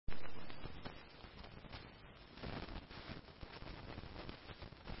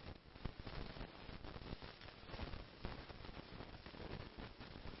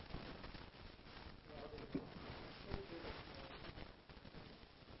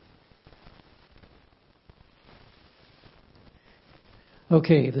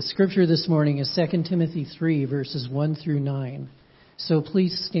Okay, the scripture this morning is 2 Timothy 3, verses 1 through 9. So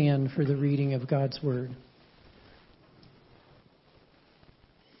please stand for the reading of God's Word.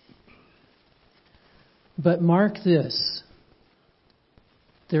 But mark this,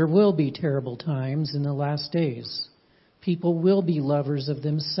 there will be terrible times in the last days. People will be lovers of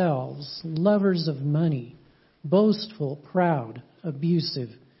themselves, lovers of money, boastful, proud, abusive,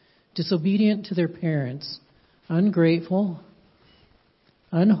 disobedient to their parents, ungrateful,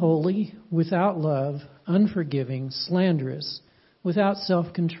 unholy, without love, unforgiving, slanderous, without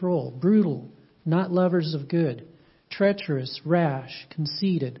self-control, brutal, not lovers of good, treacherous, rash,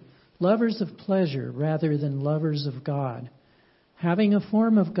 conceited, lovers of pleasure rather than lovers of God, having a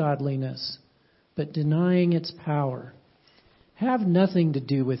form of godliness, but denying its power. Have nothing to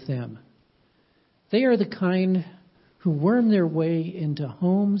do with them. They are the kind who worm their way into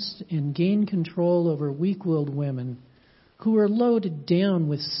homes and gain control over weak-willed women, who are loaded down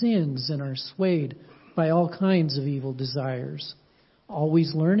with sins and are swayed by all kinds of evil desires,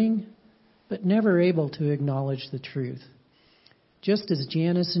 always learning, but never able to acknowledge the truth. Just as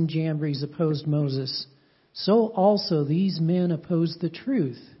Jannes and Jambres opposed Moses, so also these men oppose the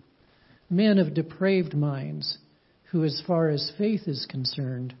truth, men of depraved minds, who, as far as faith is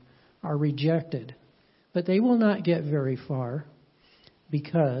concerned, are rejected. But they will not get very far,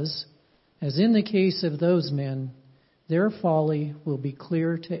 because, as in the case of those men, their folly will be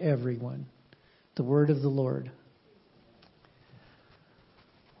clear to everyone. The word of the Lord.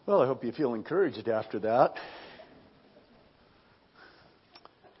 Well, I hope you feel encouraged after that.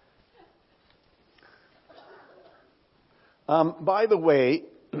 By the way,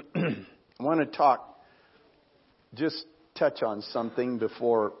 I want to just touch on something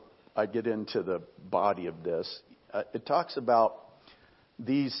before I get into the body of this. It talks about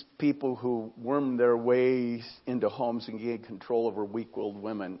these people who worm their ways into homes and gain control over weak-willed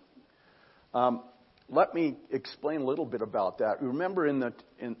women. Let me explain a little bit about that. Remember, in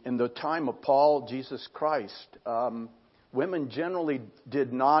the time of Paul, Jesus Christ, women generally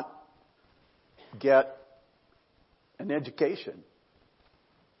did not get an education.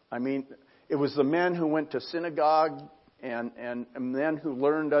 I mean, it was the men who went to synagogue and men who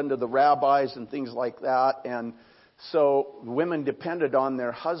learned under the rabbis and things like that. And so women depended on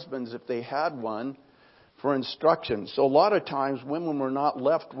their husbands, if they had one, for instruction. So a lot of times women were not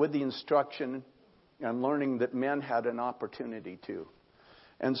left with the instruction and learning that men had an opportunity to.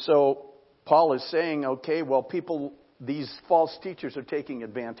 And so Paul is saying, okay, well, these false teachers are taking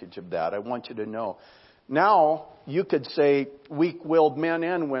advantage of that. I want you to know. Now, you could say weak-willed men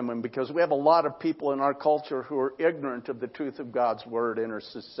and women, because we have a lot of people in our culture who are ignorant of the truth of God's Word and are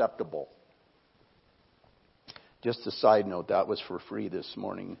susceptible. Just a side note, that was for free this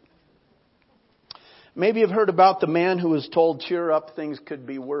morning. Maybe you've heard about the man who was told, cheer up, things could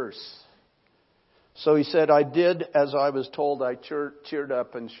be worse. So he said, I did as I was told, I cheered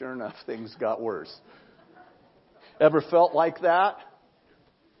up, and sure enough, things got worse. Ever felt like that?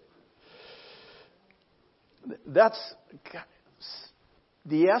 That's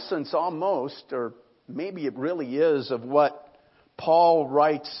the essence almost, or maybe it really is, of what Paul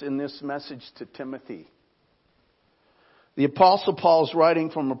writes in this message to Timothy. The Apostle Paul is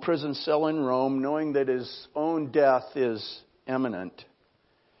writing from a prison cell in Rome, knowing that his own death is imminent.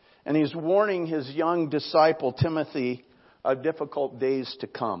 And he's warning his young disciple, Timothy, of difficult days to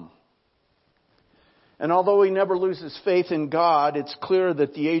come. And although he never loses faith in God, it's clear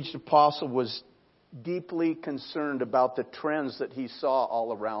that the aged apostle was deeply concerned about the trends that he saw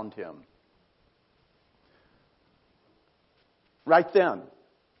all around him. Right then.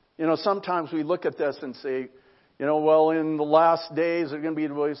 Sometimes we look at this and say, well, in the last days there are going to be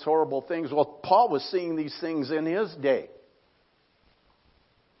these horrible things. Well, Paul was seeing these things in his day.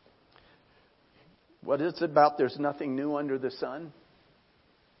 What is it about there's nothing new under the sun?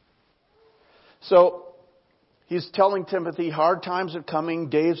 So, he's telling Timothy, hard times are coming,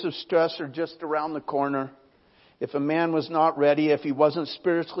 days of stress are just around the corner. If a man was not ready, if he wasn't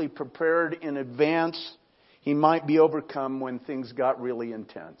spiritually prepared in advance, he might be overcome when things got really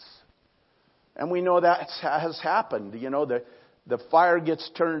intense. And we know that has happened. The fire gets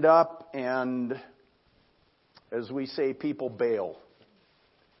turned up and, as we say, people bail.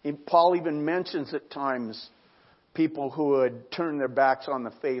 Paul even mentions at times people who had turned their backs on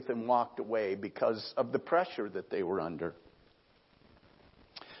the faith and walked away because of the pressure that they were under.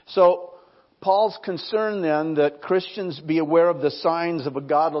 So, Paul's concerned then that Christians be aware of the signs of a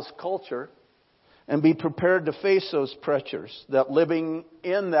godless culture and be prepared to face those pressures that living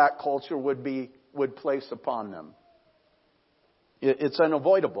in that culture would place upon them. It's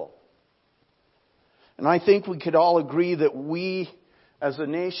unavoidable. And I think we could all agree that we as a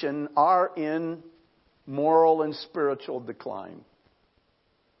nation are in moral and spiritual decline.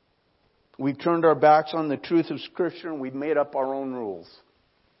 We've turned our backs on the truth of Scripture and we've made up our own rules.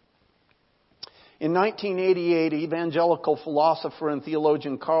 In 1988, evangelical philosopher and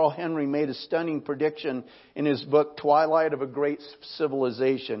theologian Carl Henry made a stunning prediction in his book, Twilight of a Great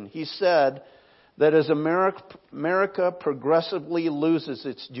Civilization. He said that as America progressively loses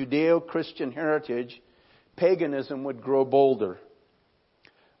its Judeo-Christian heritage, paganism would grow bolder.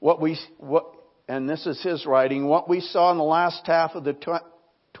 And this is his writing, what we saw in the last half of the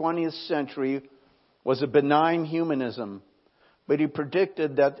 20th century was a benign humanism. But he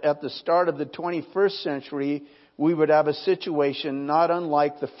predicted that at the start of the 21st century, we would have a situation not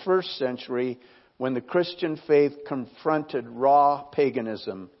unlike the first century when the Christian faith confronted raw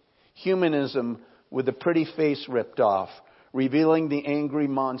paganism, humanism with a pretty face ripped off, revealing the angry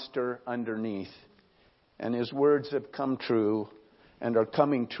monster underneath. And his words have come true and are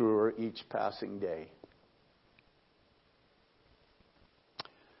coming truer each passing day.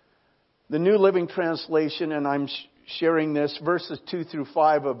 The New Living Translation, and I'm sharing this, verses 2 through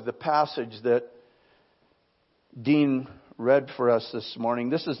 5 of the passage that Dean read for us this morning.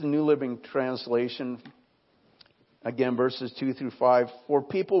 This is the New Living Translation. Again, verses 2 through 5. For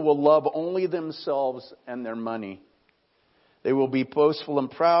people will love only themselves and their money. They will be boastful and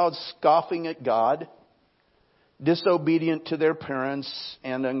proud, scoffing at God, disobedient to their parents,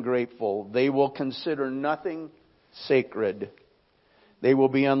 and ungrateful. They will consider nothing sacred. They will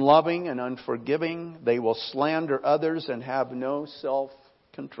be unloving and unforgiving. They will slander others and have no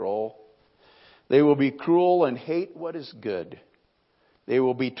self-control. They will be cruel and hate what is good. They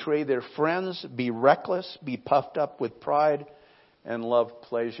will betray their friends, be reckless, be puffed up with pride, and love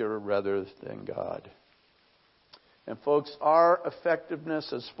pleasure rather than God. And folks, our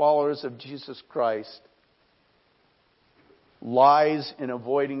effectiveness as followers of Jesus Christ lies in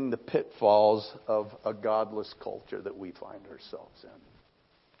avoiding the pitfalls of a godless culture that we find ourselves in.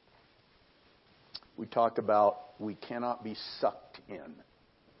 We talk about we cannot be sucked in.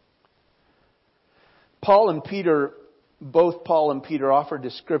 Both Paul and Peter offer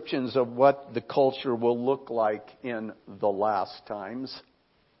descriptions of what the culture will look like in the last times.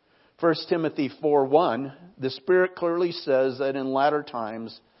 1 Timothy 4:1, the Spirit clearly says that in latter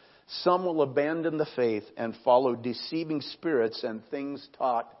times some will abandon the faith and follow deceiving spirits and things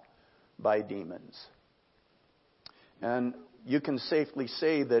taught by demons. And you can safely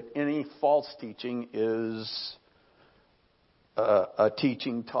say that any false teaching is a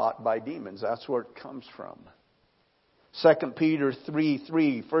teaching taught by demons. That's where it comes from. 2 Peter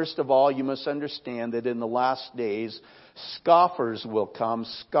 3:3, first of all, you must understand that in the last days, scoffers will come,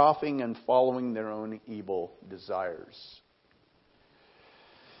 scoffing and following their own evil desires.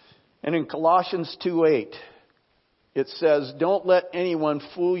 And in Colossians 2:8, it says, don't let anyone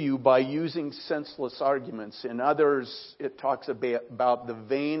fool you by using senseless arguments. In others, it talks about the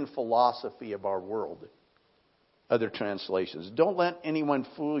vain philosophy of our world. Other translations. Don't let anyone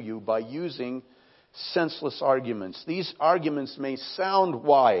fool you by using senseless arguments. These arguments may sound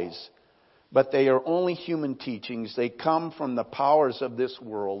wise, but they are only human teachings. They come from the powers of this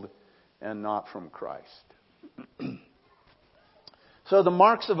world and not from Christ. So the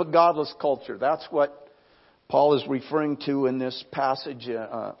marks of a godless culture, that's what Paul is referring to in this passage,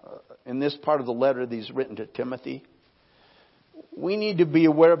 in this part of the letter that he's written to Timothy. We need to be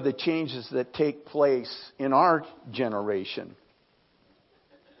aware of the changes that take place in our generation,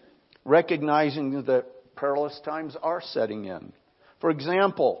 recognizing that perilous times are setting in. For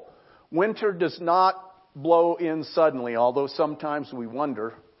example, winter does not blow in suddenly, although sometimes we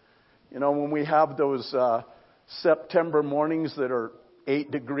wonder. You know, when we have those September mornings that are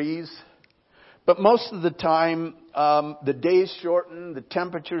 8 degrees. But most of the time, the days shorten, the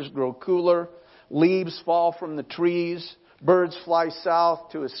temperatures grow cooler, leaves fall from the trees, birds fly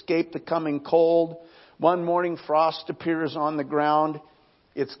south to escape the coming cold. One morning, frost appears on the ground.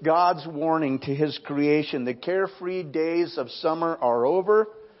 It's God's warning to His creation. The carefree days of summer are over.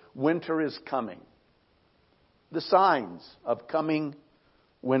 Winter is coming. The signs of coming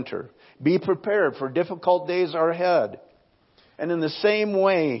winter. Be prepared, for difficult days are ahead. And in the same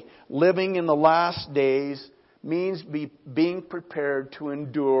way, living in the last days means being prepared to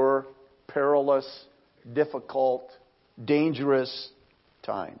endure perilous, difficult, dangerous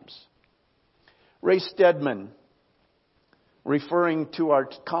times. Ray Stedman,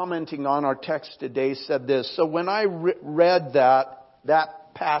 commenting on our text today, said this: so when I read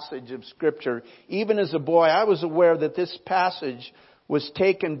that passage of Scripture, even as a boy, I was aware that this passage was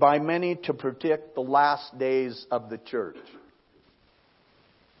taken by many to predict the last days of the church.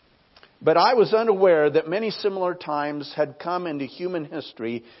 But I was unaware that many similar times had come into human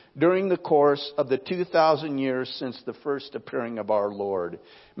history during the course of the 2,000 years since the first appearing of our Lord.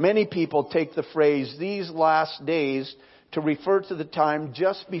 Many people take the phrase, these last days, to refer to the time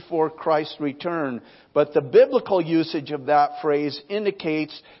just before Christ's return. But the biblical usage of that phrase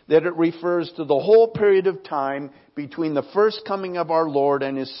indicates that it refers to the whole period of time between the first coming of our Lord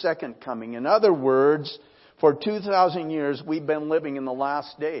and His second coming. In other words, for 2,000 years, we've been living in the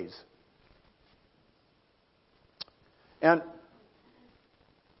last days. And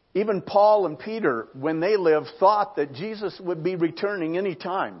even Paul and Peter, when they lived, thought that Jesus would be returning any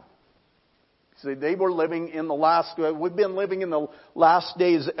time. See, they were living in the last, we've been living in the last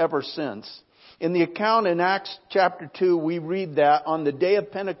days ever since. In the account in Acts chapter 2, we read that on the day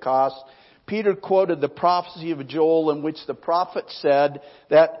of Pentecost, Peter quoted the prophecy of Joel in which the prophet said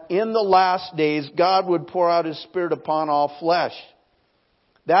that in the last days God would pour out His Spirit upon all flesh.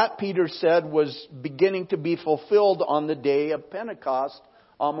 That, Peter said, was beginning to be fulfilled on the day of Pentecost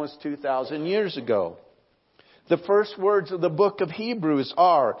almost 2,000 years ago. The first words of the book of Hebrews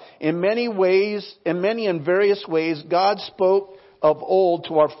are, in many and various ways, God spoke of old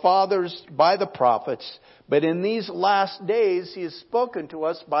to our fathers by the prophets, but in these last days He has spoken to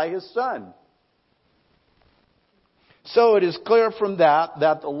us by His Son. So it is clear from that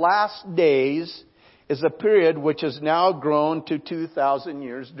the last days is a period which has now grown to 2,000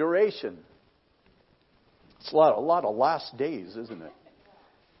 years duration. It's a lot of last days, isn't it?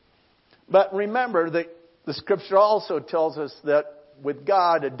 But remember that the Scripture also tells us that with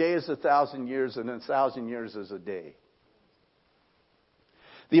God, a day is 1,000 years and 1,000 years is a day.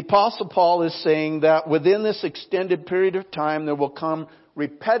 The Apostle Paul is saying that within this extended period of time there will come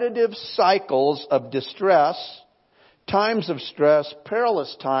repetitive cycles of distress, times of stress,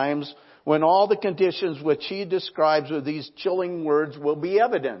 perilous times, when all the conditions which he describes with these chilling words will be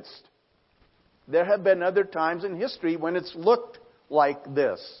evidenced. There have been other times in history when it's looked like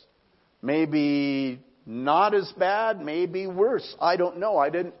this. Maybe not as bad, maybe worse. I don't know.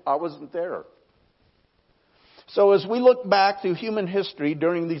 I wasn't there. So as we look back through human history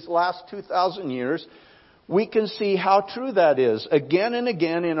during these last 2,000 years, we can see how true that is. Again and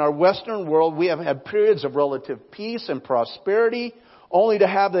again in our Western world, we have had periods of relative peace and prosperity, only to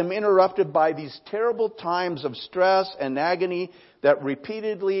have them interrupted by these terrible times of stress and agony that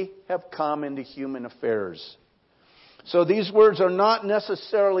repeatedly have come into human affairs. So these words are not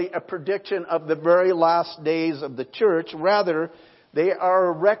necessarily a prediction of the very last days of the church. Rather, they are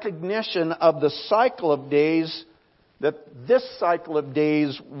a recognition of the cycle of days, that this cycle of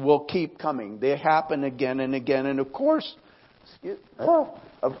days will keep coming. They happen again and again. And of course,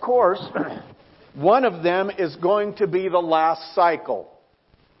 one of them is going to be the last cycle.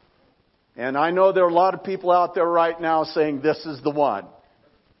 And I know there are a lot of people out there right now saying this is the one.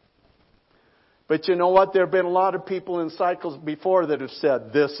 But you know what? There have been a lot of people in cycles before that have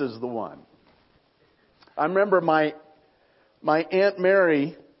said this is the one. I remember my Aunt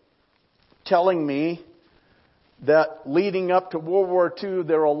Mary telling me that leading up to World War II,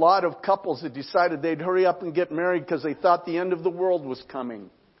 there were a lot of couples that decided they'd hurry up and get married because they thought the end of the world was coming.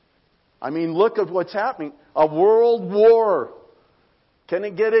 I mean, look at what's happening. A world war. Can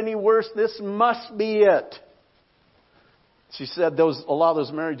it get any worse? This must be it. She said a lot of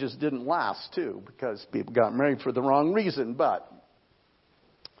those marriages didn't last too, because people got married for the wrong reason.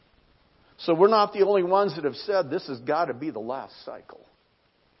 So we're not the only ones that have said this has got to be the last cycle.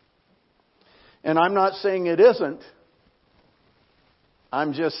 And I'm not saying it isn't.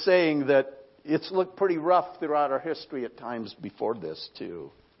 I'm just saying that it's looked pretty rough throughout our history at times before this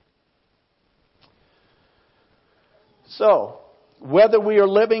too. So, whether we are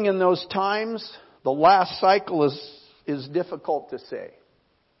living in those times, the last cycle is difficult to say.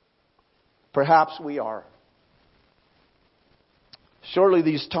 Perhaps we are. Surely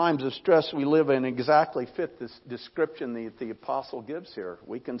these times of stress we live in exactly fit this description that the apostle gives here.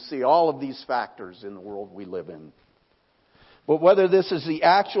 We can see all of these factors in the world we live in. But whether this is the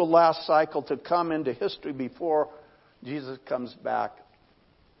actual last cycle to come into history before Jesus comes back,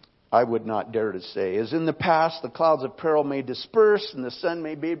 I would not dare to say. As in the past, the clouds of peril may disperse and the sun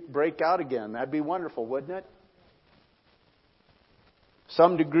may break out again. That'd be wonderful, wouldn't it?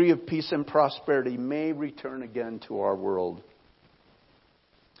 Some degree of peace and prosperity may return again to our world.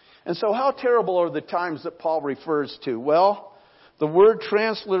 And so how terrible are the times that Paul refers to? Well, the word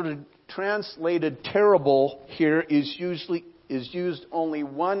translated terrible here is used only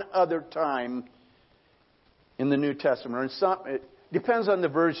one other time in the New Testament. It depends on the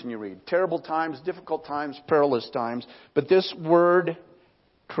version you read. Terrible times, difficult times, perilous times. But this word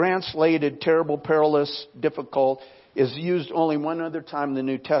translated terrible, perilous, difficult is used only one other time in the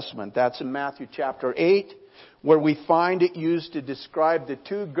New Testament. That's in Matthew chapter 8, where we find it used to describe the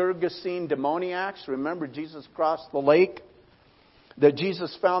two Gergesene demoniacs. Remember, Jesus crossed the lake? That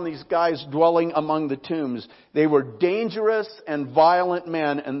Jesus found these guys dwelling among the tombs. They were dangerous and violent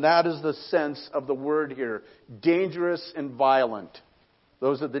men, and that is the sense of the word here. Dangerous and violent.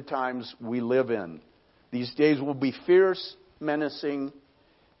 Those are the times we live in. These days will be fierce, menacing,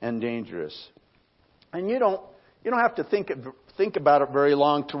 and dangerous. And you don't have to think about it very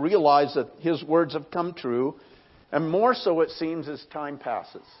long to realize that his words have come true, and more so, it seems, as time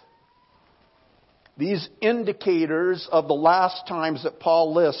passes. These indicators of the last times that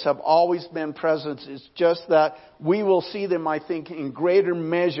Paul lists have always been present. It's just that we will see them, I think, in greater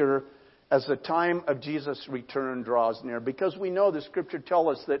measure as the time of Jesus' return draws near. Because we know the Scripture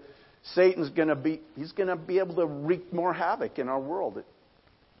tells us that Satan's going to be able to wreak more havoc in our world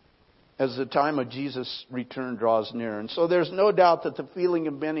as the time of Jesus' return draws near. And so there's no doubt that the feeling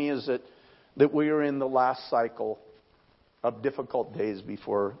of many is that we are in the last cycle of difficult days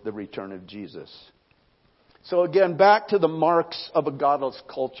before the return of Jesus. So again, back to the marks of a godless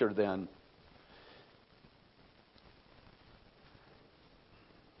culture then.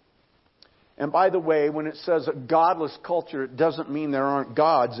 And by the way, when it says a godless culture, it doesn't mean there aren't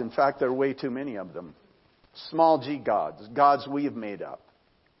gods. In fact, there are way too many of them. Small g gods, gods we have made up.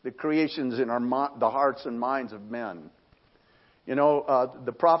 The creations in the hearts and minds of men. You know,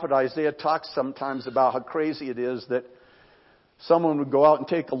 the prophet Isaiah talks sometimes about how crazy it is that someone would go out and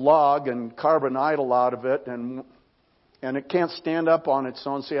take a log and carve an idol out of it, and it can't stand up on its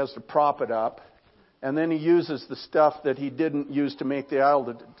own, so he has to prop it up. And then he uses the stuff that he didn't use to make the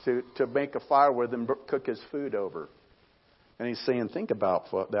idol to make a fire with and cook his food over. And he's saying, think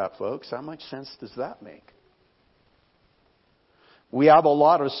about that, folks. How much sense does that make? We have a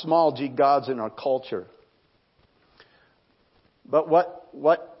lot of small g gods in our culture. But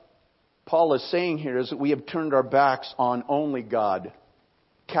what Paul is saying here is that we have turned our backs on only God,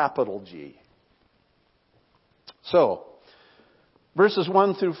 capital G. So, verses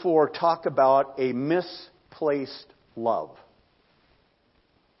 1 through 4 talk about a misplaced love.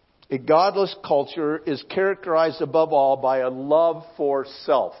 A godless culture is characterized above all by a love for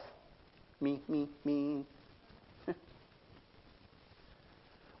self. Me, me, me.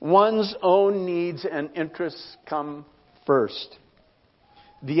 One's own needs and interests come first.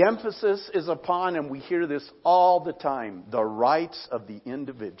 The emphasis is upon, and we hear this all the time, the rights of the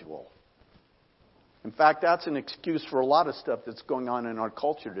individual. In fact, that's an excuse for a lot of stuff that's going on in our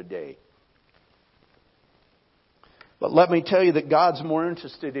culture today. But let me tell you that God's more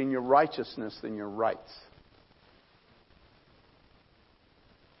interested in your righteousness than your rights.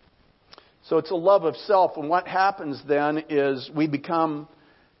 So it's a love of self, and what happens then is we become...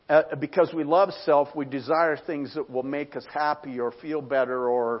 because we love self, we desire things that will make us happy or feel better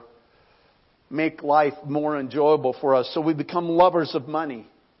or make life more enjoyable for us. So we become lovers of money.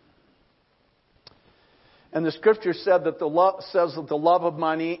 And the Scripture says that the love of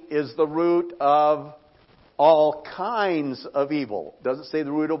money is the root of all kinds of evil. It doesn't say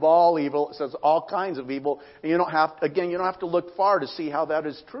the root of all evil. It says all kinds of evil. And you don't have to look far to see how that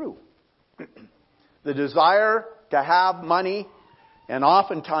is true. The desire to have money, and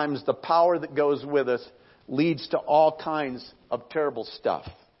oftentimes the power that goes with us, leads to all kinds of terrible stuff.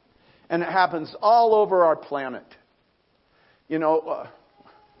 And it happens all over our planet. You know,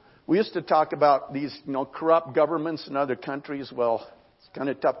 we used to talk about these, corrupt governments in other countries. Well, it's kind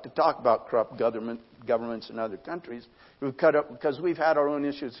of tough to talk about corrupt governments in other countries. We've cut up because we've had our own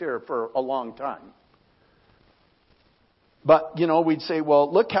issues here for a long time. But, we'd say,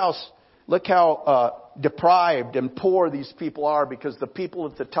 well, look how deprived and poor these people are, because the people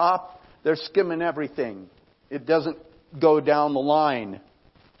at the top, they're skimming everything. It doesn't go down the line.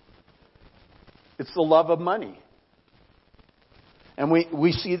 It's the love of money. And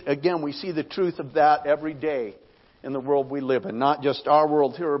we see the truth of that every day in the world we live in. Not just our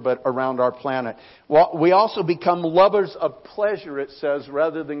world here, but around our planet. Well, we also become lovers of pleasure, it says,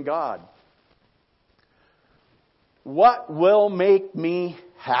 rather than God. What will make me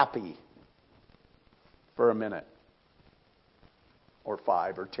happy? For a minute, or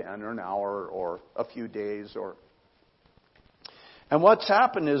 5 or 10 or an hour or a few days, and what's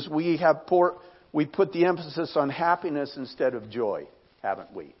happened is we put the emphasis on happiness instead of joy,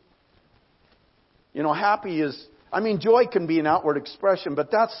 haven't we? Joy can be an outward expression, but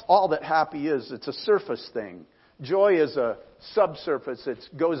that's all that happy is. It's a surface thing. Joy is a subsurface. It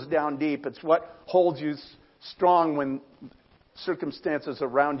goes down deep. It's what holds you strong when circumstances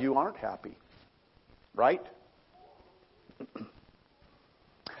around you aren't happy. Right?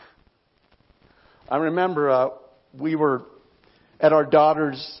 I remember we were at our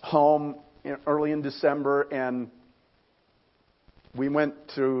daughter's home early in December, and we went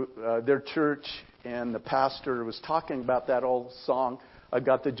to their church, and the pastor was talking about that old song, "I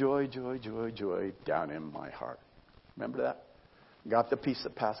got the joy, joy, joy, joy down in my heart." Remember that? Got the peace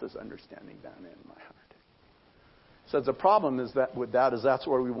that passes understanding down in my heart. So the problem is that with that is that's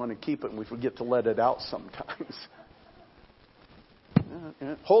where we want to keep it, and we forget to let it out sometimes.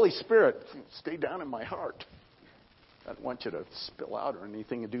 Holy Spirit, stay down in my heart. I don't want you to spill out or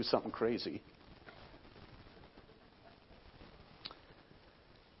anything and do something crazy.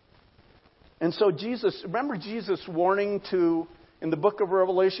 And so remember Jesus warning in the book of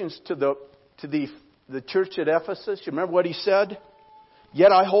Revelations to the church at Ephesus? You remember what he said?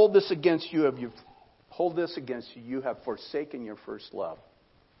 "Yet I hold this against you. You have forsaken your first love."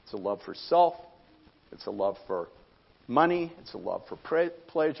 It's a love for self. It's a love for money. It's a love for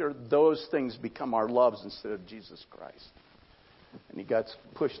pleasure. Those things become our loves instead of Jesus Christ. And he gets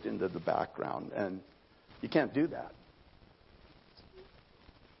pushed into the background. And you can't do that.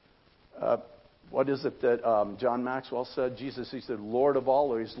 What is it that John Maxwell said? Jesus, he said, Lord of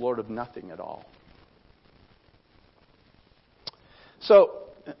all, or he's Lord of nothing at all. So,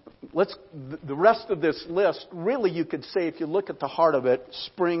 the rest of this list, really you could say, if you look at the heart of it,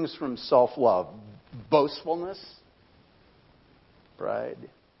 springs from self-love. Boastfulness, pride.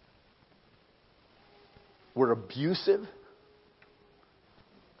 We're abusive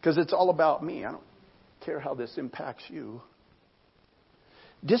because it's all about me. I don't care how this impacts you.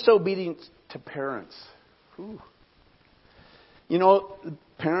 Disobedience to parents. Whew. You know,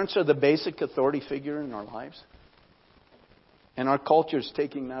 parents are the basic authority figure in our lives. And our culture is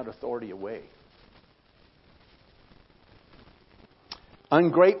taking that authority away.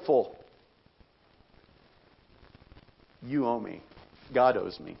 Ungrateful. You owe me. God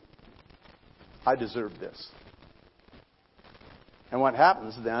owes me. I deserve this. And what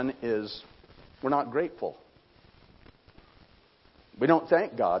happens then is we're not grateful. We don't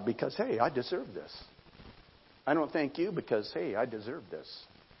thank God because, hey, I deserve this. I don't thank you because, hey, I deserve this.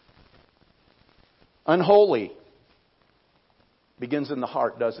 Unholy. Begins in the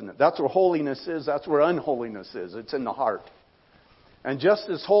heart, doesn't it? That's where holiness is. That's where unholiness is. It's in the heart. And just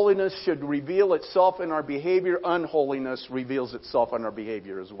as holiness should reveal itself in our behavior, unholiness reveals itself in our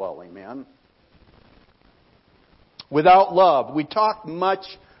behavior as well. Amen? Without love. We talk much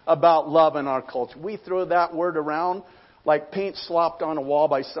about love in our culture. We throw that word around like paint slopped on a wall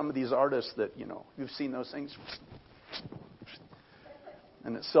by some of these artists that, you know, you've seen those things.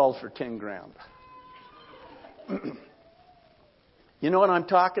 And it sells for 10 grand. You know what I'm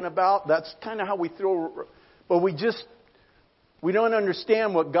talking about? That's kind of how we throw... But we don't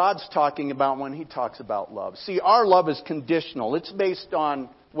understand what God's talking about when He talks about love. See, our love is conditional. It's based on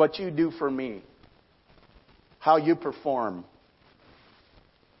what you do for me. How you perform.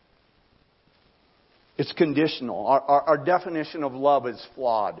 It's conditional. Our definition of love is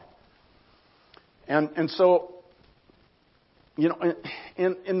flawed. And so, you know,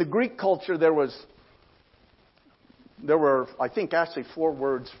 in the Greek culture there were, I think, actually 4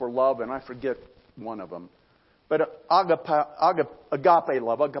 words for love, and I forget one of them. But agape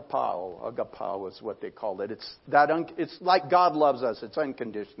love, agapao is what they called it. It's like God loves us. It's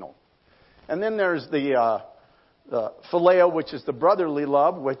unconditional. And then there's the phileo, which is the brotherly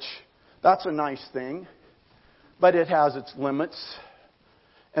love, which that's a nice thing, but it has its limits.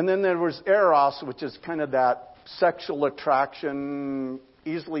 And then there was eros, which is kind of that sexual attraction,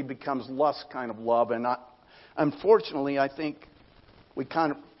 easily becomes lust kind of love. And unfortunately, I think we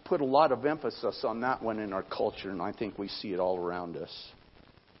kind of put a lot of emphasis on that one in our culture, and I think we see it all around us.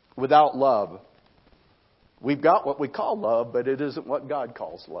 Without love, we've got what we call love, but it isn't what God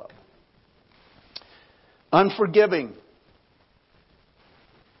calls love. Unforgiving.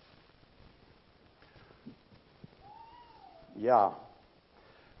 Yeah.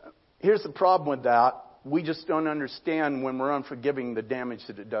 Here's the problem with that. We just don't understand when we're unforgiving the damage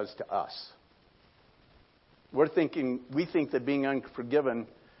that it does to us. We think that being unforgiven,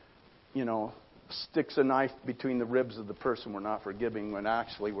 you know, sticks a knife between the ribs of the person we're not forgiving when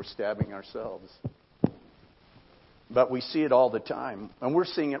actually we're stabbing ourselves. But we see it all the time. And we're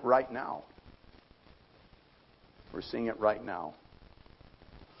seeing it right now. We're seeing it right now.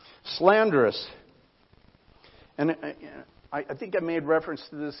 Slanderous. And I think I made reference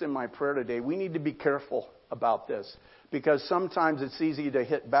to this in my prayer today. We need to be careful about this. Because sometimes it's easy to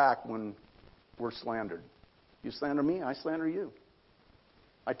hit back when we're slandered. You slander me, I slander you.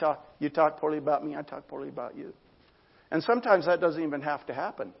 You talk poorly about me, I talk poorly about you. And sometimes that doesn't even have to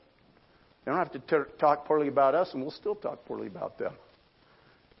happen. They don't have to talk poorly about us, and we'll still talk poorly about them.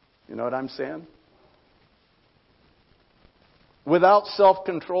 You know what I'm saying? Without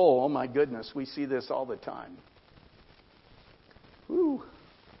self-control. Oh my goodness, we see this all the time. Whew.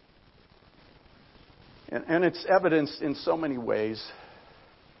 And it's evidenced in so many ways.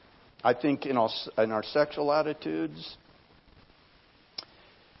 I think in our sexual attitudes,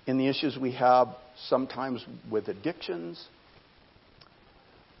 in the issues we have sometimes with addictions,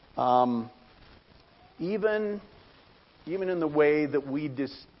 even in the way that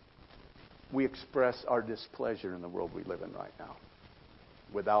we express our displeasure in the world we live in right now,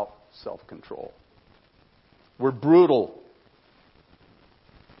 without self-control. We're brutal.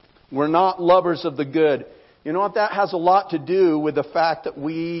 We're not lovers of the good. You know what? That has a lot to do with the fact that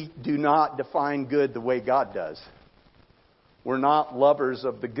we do not define good the way God does. We're not lovers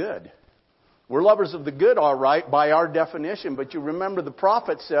of the good. We're lovers of the good, all right, by our definition. But you remember the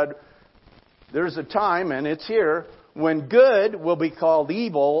prophet said, there's a time, and it's here, when good will be called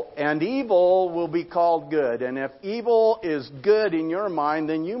evil, and evil will be called good. And if evil is good in your mind,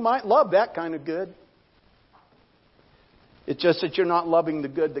 then you might love that kind of good. It's just that you're not loving the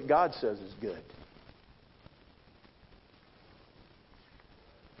good that God says is good.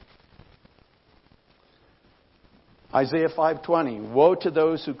 Isaiah 5:20, woe to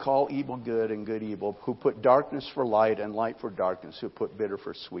those who call evil good and good evil, who put darkness for light and light for darkness, who put bitter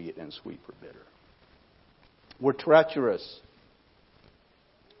for sweet and sweet for bitter. We're treacherous.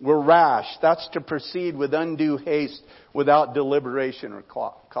 We're rash. That's to proceed with undue haste without deliberation or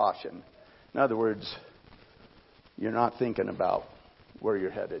caution. In other words, you're not thinking about where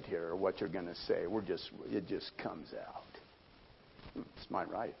you're headed here or what you're going to say. It just comes out. It's my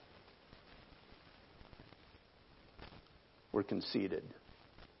right. We're conceited.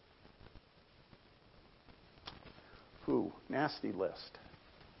 Nasty list.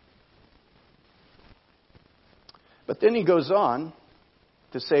 But then he goes on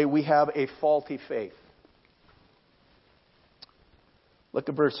to say we have a faulty faith. Look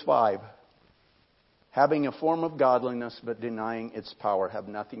at verse 5. Having a form of godliness but denying its power, have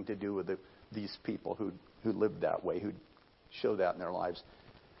nothing to do with these people who live that way, who show that in their lives.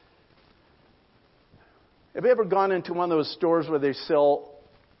 Have you ever gone into one of those stores where they sell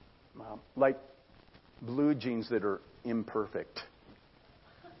like blue jeans that are imperfect?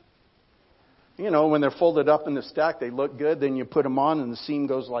 You know, when they're folded up in the stack, they look good. Then you put them on and the seam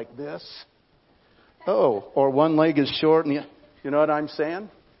goes like this. Oh, or one leg is short. And you know what I'm saying?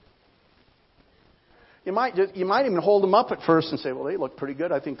 You might even hold them up at first and say, well, they look pretty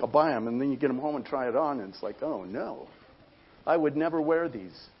good. I think I'll buy them. And then you get them home and try it on. And it's like, oh, no. I would never wear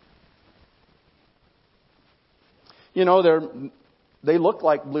these. You know, they look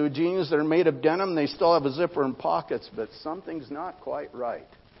like blue jeans. They're made of denim. They still have a zipper and pockets. But something's not quite right.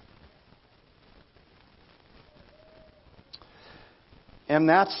 And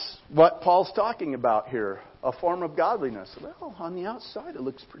that's what Paul's talking about here. A form of godliness. Well, on the outside it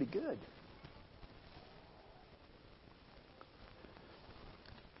looks pretty good.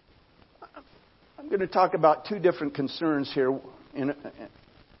 I'm going to talk about two different concerns here.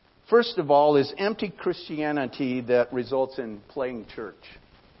 First of all is empty Christianity that results in playing church.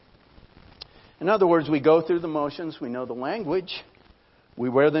 In other words, we go through the motions, we know the language, we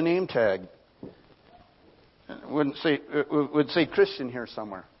wear the name tag. It would say Christian here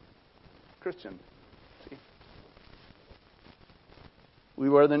somewhere. Christian. See? We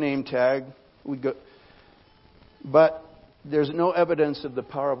wear the name tag. We go, but there's no evidence of the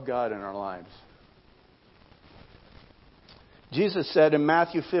power of God in our lives. Jesus said in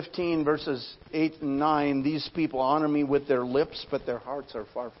Matthew 15, verses 8 and 9, these people honor me with their lips, but their hearts are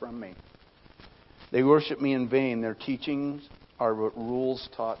far from me. They worship me in vain. Their teachings are rules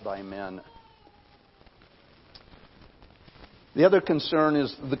taught by men. The other concern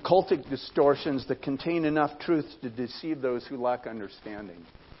is the cultic distortions that contain enough truth to deceive those who lack understanding.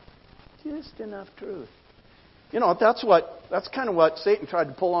 Just enough truth. You know, that's kind of what Satan tried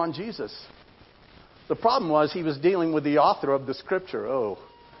to pull on Jesus. The problem was he was dealing with the author of the Scripture. Oh,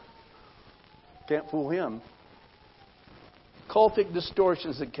 can't fool him. Cultic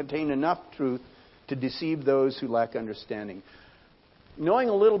distortions that contain enough truth to deceive those who lack understanding. Knowing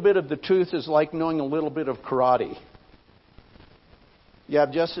a little bit of the truth is like knowing a little bit of karate. You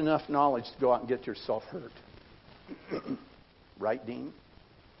have just enough knowledge to go out and get yourself hurt. Right, Dean?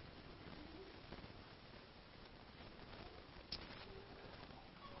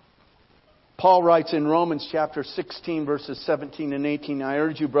 Paul writes in Romans chapter 16, verses 17 and 18, I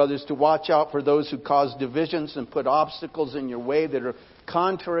urge you, brothers, to watch out for those who cause divisions and put obstacles in your way that are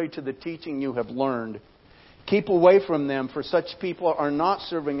contrary to the teaching you have learned. Keep away from them, for such people are not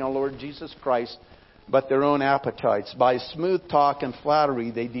serving our Lord Jesus Christ, but their own appetites. By smooth talk and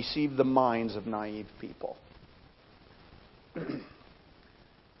flattery, they deceive the minds of naive people. And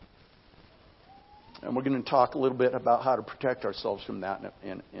we're going to talk a little bit about how to protect ourselves from that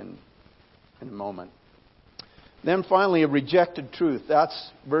in a moment. Then finally, a rejected truth.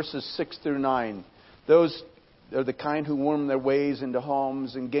 That's verses 6 through 9. Those are the kind who worm their ways into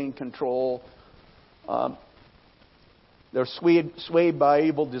homes and gain control. They're swayed by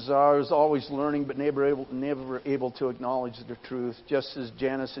evil desires, always learning but never able to acknowledge the truth. Just as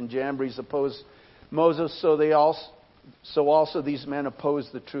Jannes and Jambres opposed Moses, so also these men oppose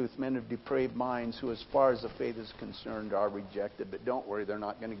the truth. Men of depraved minds who, as far as the faith is concerned, are rejected. But don't worry, they're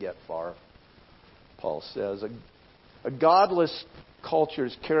not going to get far. Paul says, a godless culture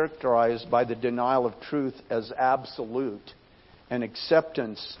is characterized by the denial of truth as absolute and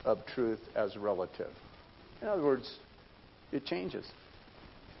acceptance of truth as relative. In other words, it changes.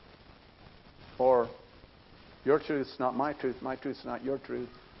 Or, your truth's not my truth not your truth.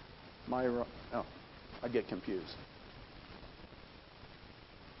 I get confused.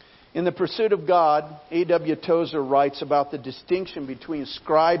 In The Pursuit of God, A.W. Tozer writes about the distinction between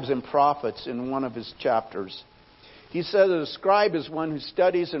scribes and prophets in one of his chapters. He says that a scribe is one who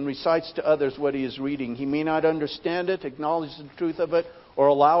studies and recites to others what he is reading. He may not understand it, acknowledge the truth of it, or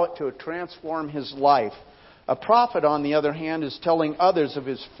allow it to transform his life. A prophet, on the other hand, is telling others of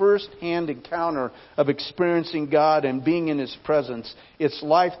his first-hand encounter of experiencing God and being in His presence. It's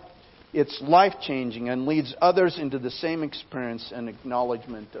life-changing and leads others into the same experience and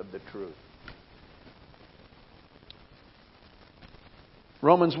acknowledgement of the truth.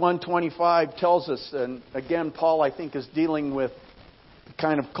 Romans 1:25 tells us, and again, Paul, I think, is dealing with the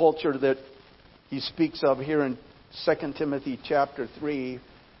kind of culture that he speaks of here in 2 Timothy chapter 3.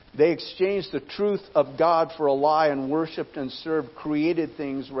 They exchanged the truth of God for a lie and worshipped and served created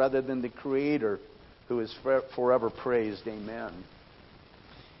things rather than the Creator, who is forever praised. Amen.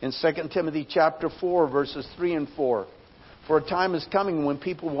 In 2 Timothy chapter 4, verses 3 and 4, for a time is coming when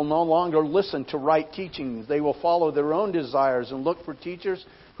people will no longer listen to right teaching. They will follow their own desires and look for teachers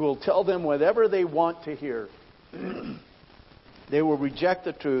who will tell them whatever they want to hear. They will reject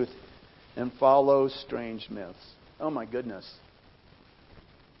the truth and follow strange myths. Oh my goodness.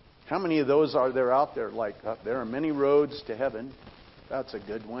 How many of those are there out there? Like, there are many roads to heaven. That's a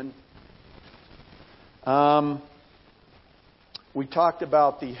good one. We talked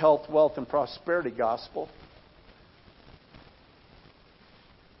about the health, wealth, and prosperity gospel.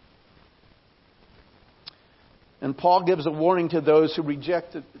 And Paul gives a warning to those who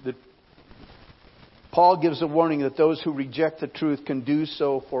reject Paul gives a warning that those who reject the truth can do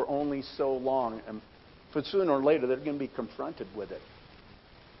so for only so long. And for sooner or later, they're going to be confronted with it.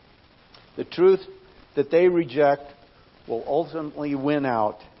 The truth that they reject will ultimately win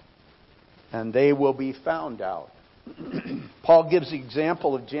out, and they will be found out. Paul gives the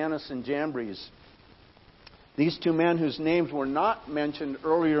example of Jannes and Jambres. These two men whose names were not mentioned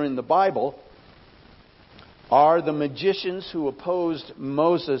earlier in the Bible are the magicians who opposed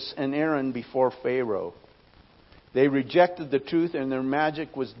Moses and Aaron before Pharaoh. They rejected the truth and their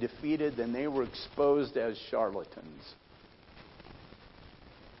magic was defeated and they were exposed as charlatans.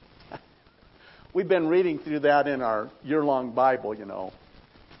 We've been reading through that in our year-long Bible,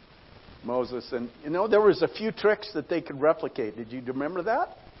 Moses. And, there was a few tricks that they could replicate. Did you remember that?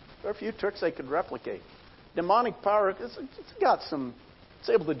 There are a few tricks they could replicate. Demonic power, it's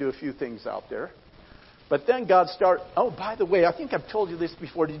able to do a few things out there. But then God started... Oh, by the way, I think I've told you this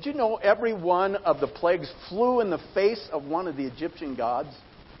before. Did you know every one of the plagues flew in the face of one of the Egyptian gods?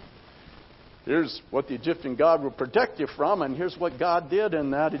 Here's what the Egyptian god will protect you from, and here's what God did,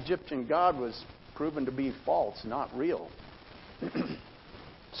 and that Egyptian god was proven to be false, not real.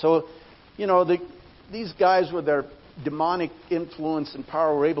 So, these guys with their demonic influence and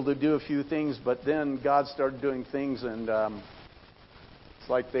power were able to do a few things, but then God started doing things, and it's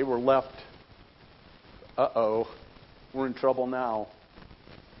like they were left, we're in trouble now.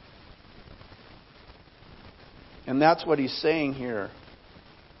 And that's what he's saying here.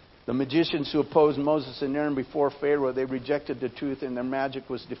 The magicians who opposed Moses and Aaron before Pharaoh, they rejected the truth and their magic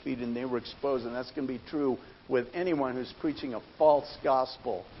was defeated and they were exposed. And that's going to be true with anyone who's preaching a false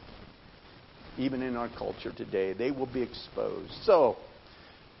gospel. Even in our culture today, they will be exposed. So,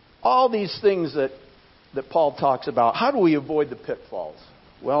 all these things that Paul talks about, how do we avoid the pitfalls?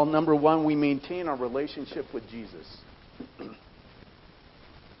 Well, number one, we maintain our relationship with Jesus.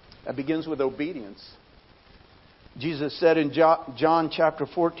 That begins with obedience. Jesus said in John chapter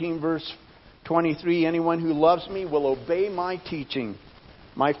 14, verse 23, anyone who loves me will obey my teaching.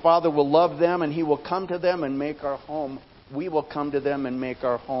 My Father will love them and He will come to them and make our home. We will come to them and make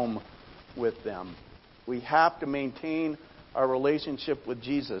our home with them. We have to maintain our relationship with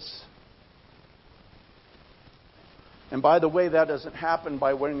Jesus. And by the way, that doesn't happen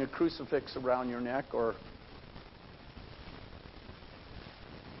by wearing a crucifix around your neck or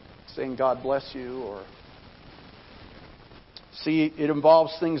saying God bless you. Or see, it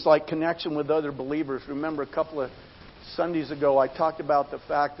involves things like connection with other believers. Remember, a couple of Sundays ago, I talked about the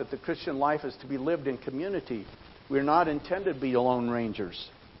fact that the Christian life is to be lived in community. We're not intended to be lone rangers.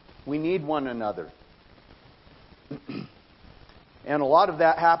 We need one another. And a lot of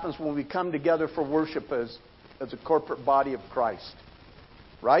that happens when we come together for worship as a corporate body of Christ.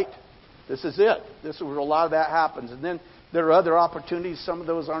 Right? This is it. This is where a lot of that happens. And then there are other opportunities. Some of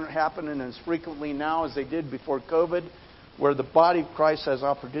those aren't happening as frequently now as they did before COVID, where the body of Christ has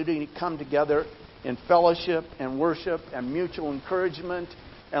opportunity to come together in fellowship and worship and mutual encouragement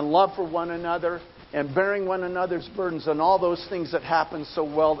and love for one another and bearing one another's burdens and all those things that happen so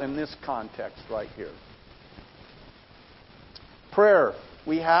well in this context right here. Prayer.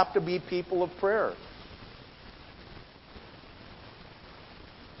 We have to be people of prayer.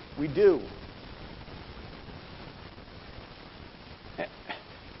 We do.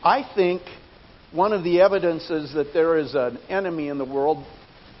 I think one of the evidences that there is an enemy in the world,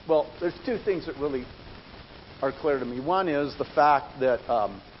 well, there's two things that really are clear to me. One is the fact that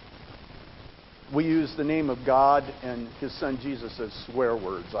we use the name of God and His Son Jesus as swear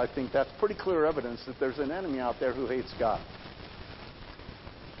words. I think that's pretty clear evidence that there's an enemy out there who hates God.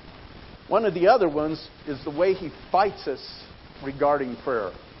 One of the other ones is the way he fights us regarding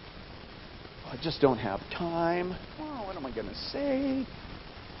prayer. I just don't have time. Oh, what am I going to say?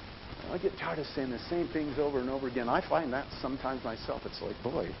 I get tired of saying the same things over and over again. I find that sometimes myself. It's like,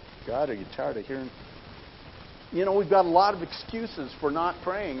 boy, God, are you tired of hearing? You know, we've got a lot of excuses for not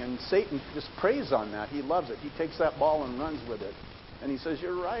praying, and Satan just preys on that. He loves it. He takes that ball and runs with it. And he says,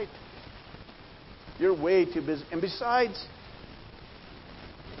 you're right. You're way too busy. And besides,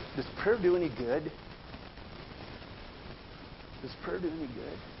 does prayer do any good? Does prayer do any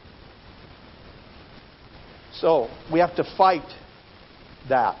good? So, we have to fight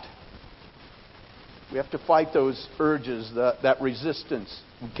that. We have to fight those urges, that resistance,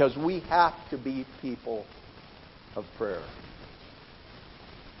 because we have to be people of prayer.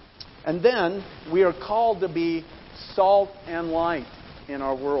 And then, we are called to be salt and light in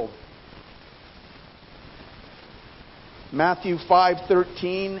our world. Matthew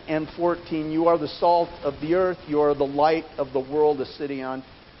 5:13 and 14, you are the salt of the earth, you are the light of the world. A city on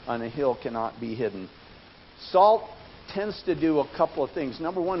a hill cannot be hidden. Salt tends to do a couple of things.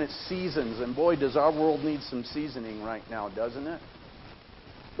 Number one, it seasons, and boy, does our world need some seasoning right now, doesn't it?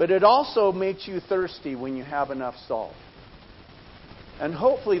 But it also makes you thirsty when you have enough salt. And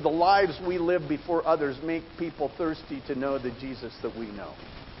hopefully the lives we live before others make people thirsty to know the Jesus that we know.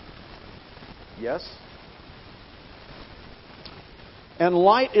 Yes? And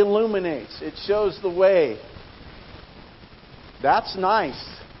light illuminates. It shows the way. That's nice.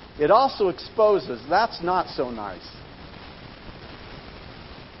 It also exposes. That's not so nice.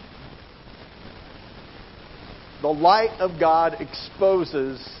 The light of God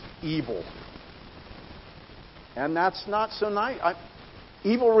exposes evil. And that's not so nice.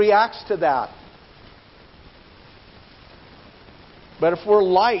 Evil reacts to that. But if we're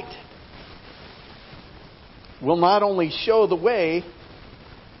light, we'll not only show the way,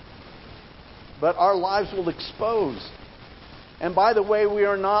 but our lives will expose. And by the way, we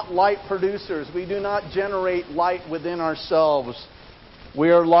are not light producers. We do not generate light within ourselves. We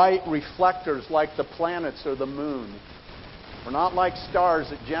are light reflectors like the planets or the moon. We're not like stars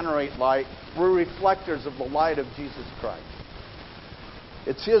that generate light. We're reflectors of the light of Jesus Christ.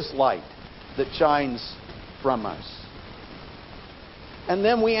 It's His light that shines from us. And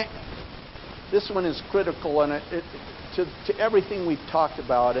then this one is critical and to everything we've talked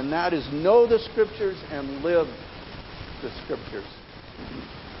about, and that is know the Scriptures and live the Scriptures.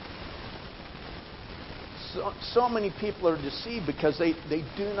 So many people are deceived because they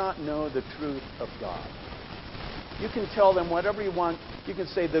do not know the truth of God. You can tell them whatever you want. You can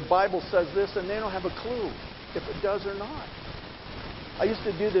say the Bible says this, and they don't have a clue if it does or not. I used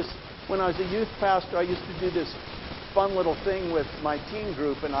to do this when I was a youth pastor. I used to do this fun little thing with my teen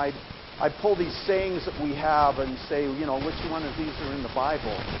group, and I'd pull these sayings that we have and say, you know, which one of these are in the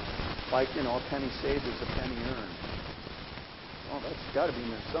Bible? Like, you know, a penny saved is a penny earned. Well, that's got to be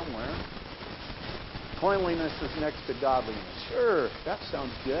in there somewhere. Cleanliness is next to godliness. Sure, that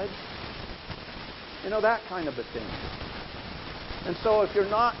sounds good. You know, that kind of a thing. And so if you're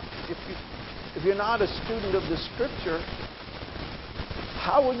not a student of the Scripture,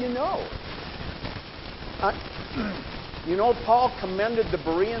 how will you know? You know, Paul commended the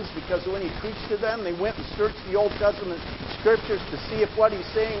Bereans because when he preached to them, they went and searched the Old Testament scriptures to see if what he was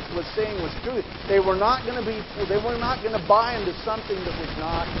saying was true. They were not going to buy into something that was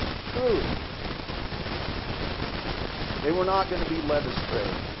not true. They were not going to be led astray.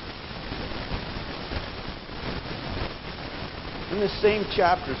 In the same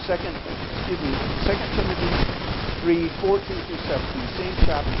chapter, 2 Timothy 3:14 through 17, same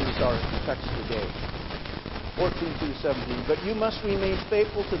chapter is our text today. 14 through 17. But you must remain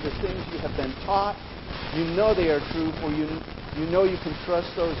faithful to the things you have been taught. You know they are true, for you know you can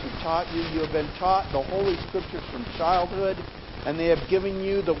trust those who taught you. You have been taught the Holy Scriptures from childhood, and they have given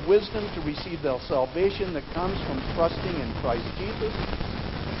you the wisdom to receive the salvation that comes from trusting in Christ Jesus.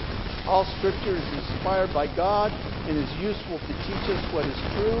 All Scripture is inspired by God and is useful to teach us what is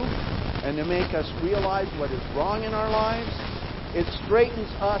true and to make us realize what is wrong in our lives. It straightens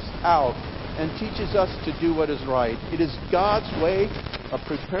us out and teaches us to do what is right. It is God's way of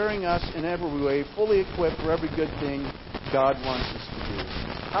preparing us in every way, fully equipped for every good thing God wants us to do.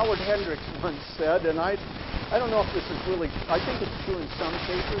 Howard Hendricks once said, and I don't know if this is really, I think it's true in some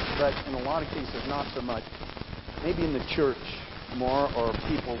cases, but in a lot of cases not so much. Maybe in the church more, or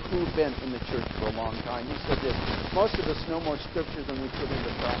people who've been in the church for a long time. He said this: most of us know more Scripture than we put into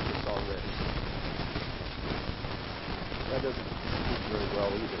practice already. That doesn't do very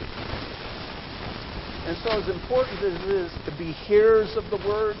well either. And so as important as it is to be hearers of the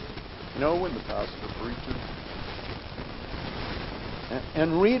Word, you know, when the pastor preaches,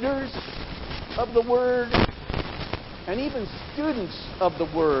 and readers of the Word, and even students of the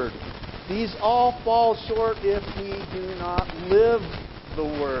Word, these all fall short if we do not live the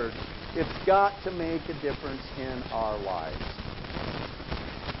Word. It's got to make a difference in our lives.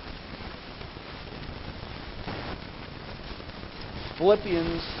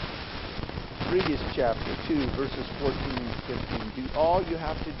 Philippians, previous chapter 2, verses 14 and 15. Do all you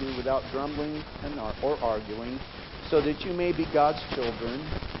have to do without grumbling or arguing, so that you may be God's children,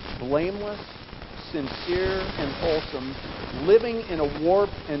 blameless, sincere, and wholesome, living in a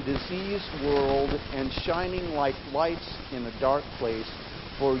warped and diseased world and shining like lights in a dark place,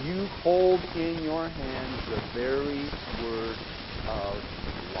 for you hold in your hands the very word of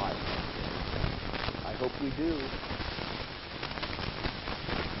life. I hope we do.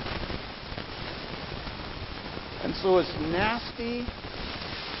 And so as nasty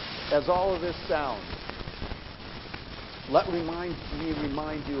as all of this sounds, let me remind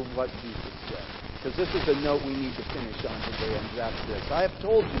you of what Jesus said. Because this is a note we need to finish on today, and that's this. I have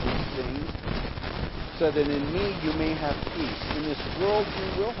told you these things so that in me you may have peace. In this world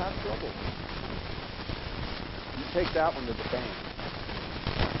you will have trouble. You take that one to the bank.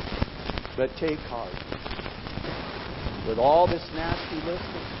 But take heart. With all this nasty list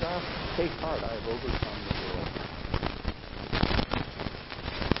of stuff, take heart. I have overcome the world.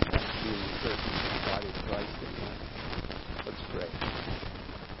 That's being certain of the body of Christ in him. Let's pray.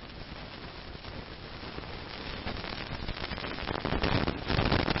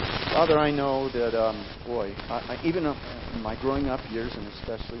 Father, I know that, even in my growing up years, and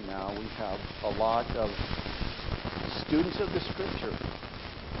especially now, we have a lot of students of the Scripture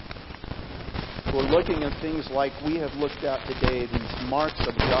who are looking at things like we have looked at today, these marks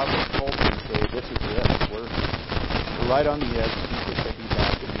of godly culture today. This is it. We're right on the edge. Jesus will be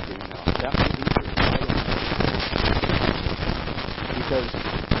back any day now. That may be true. I don't know. Because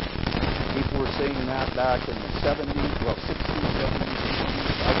people were saying that back in the 60s, 70s.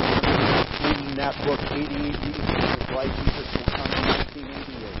 I remember reading that book, 88 Reasons Why Jesus Will Come in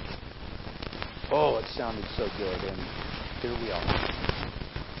 1988. Oh, it sounded so good, and here we are.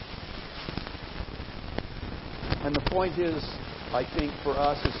 And the point is, I think, for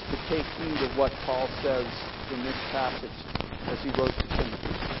us is to take heed of what Paul says in this passage as he wrote to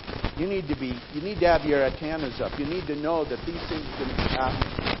Timothy. You need to have your antennas up. You need to know that these things are going to be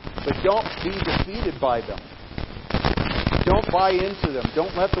happening. But don't be defeated by them. Don't buy into them.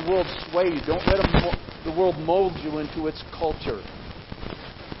 Don't let the world sway you. Don't let the world mold you into its culture.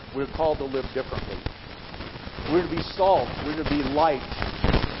 We're called to live differently. We're to be salt. We're to be light.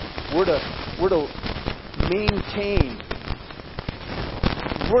 We're to maintain,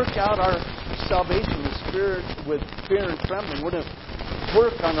 work out our salvation in the Spirit with fear and trembling. We're to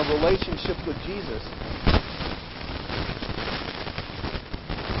work on a relationship with Jesus.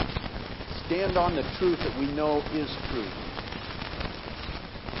 Stand on the truth that we know is truth.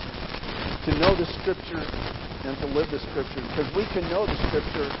 To know the Scripture and to live the Scripture. Because we can know the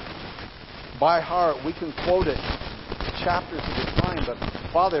Scripture by heart. We can quote it chapters at a time. But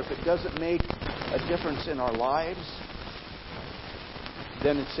Father, if it doesn't make a difference in our lives,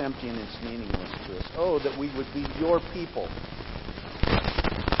 then it's empty and it's meaningless to us. Oh, that we would be your people.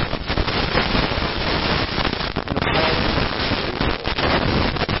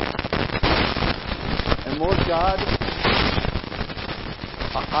 And Lord God,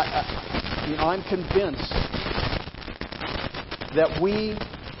 I'm convinced that we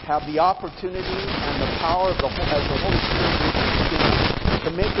have the opportunity and the power of as the Holy Spirit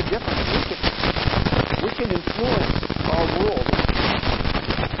to make a difference. We can influence our world.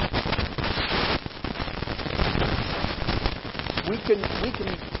 We can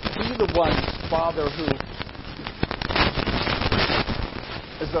be the ones, Father, who,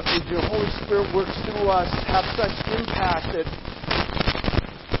 as your Holy Spirit works through us, have such impact that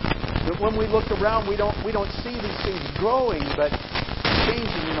when we look around, we don't see these things growing, but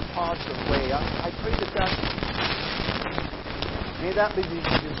changing in a positive way. I pray may that be the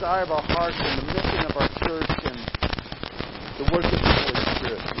desire of our hearts and the mission of our church and the work of the Holy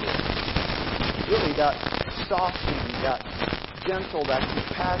Spirit here. Really, that softening, that gentle, that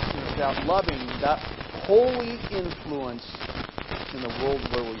compassionate, that loving, that holy influence in the world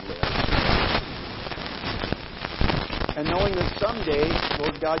where we live. And knowing that someday,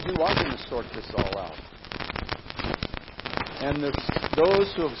 Lord God, you are going to sort this all out. And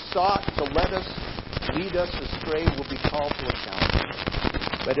those who have sought to lead us astray will be called to account.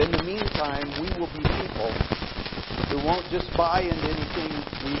 But in the meantime, we will be people who won't just buy into anything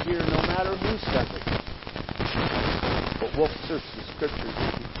we hear, no matter who says it. But we'll search the Scriptures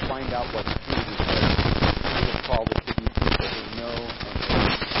to find out what's true, because we are called to be people who know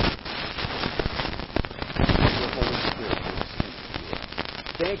and know the Holy Spirit works in you.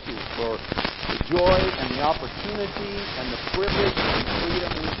 Thank you for the joy and the opportunity and the privilege and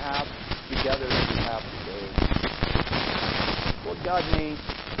freedom we have together as we have today. Lord God, may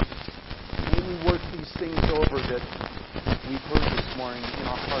we work these things over that we've heard this morning in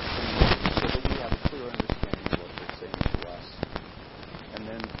our hearts and minds, so that we have a clear understanding of what they're saying to us. And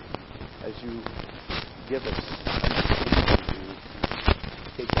then, as you give us understanding,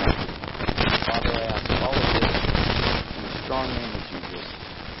 take that. Father, I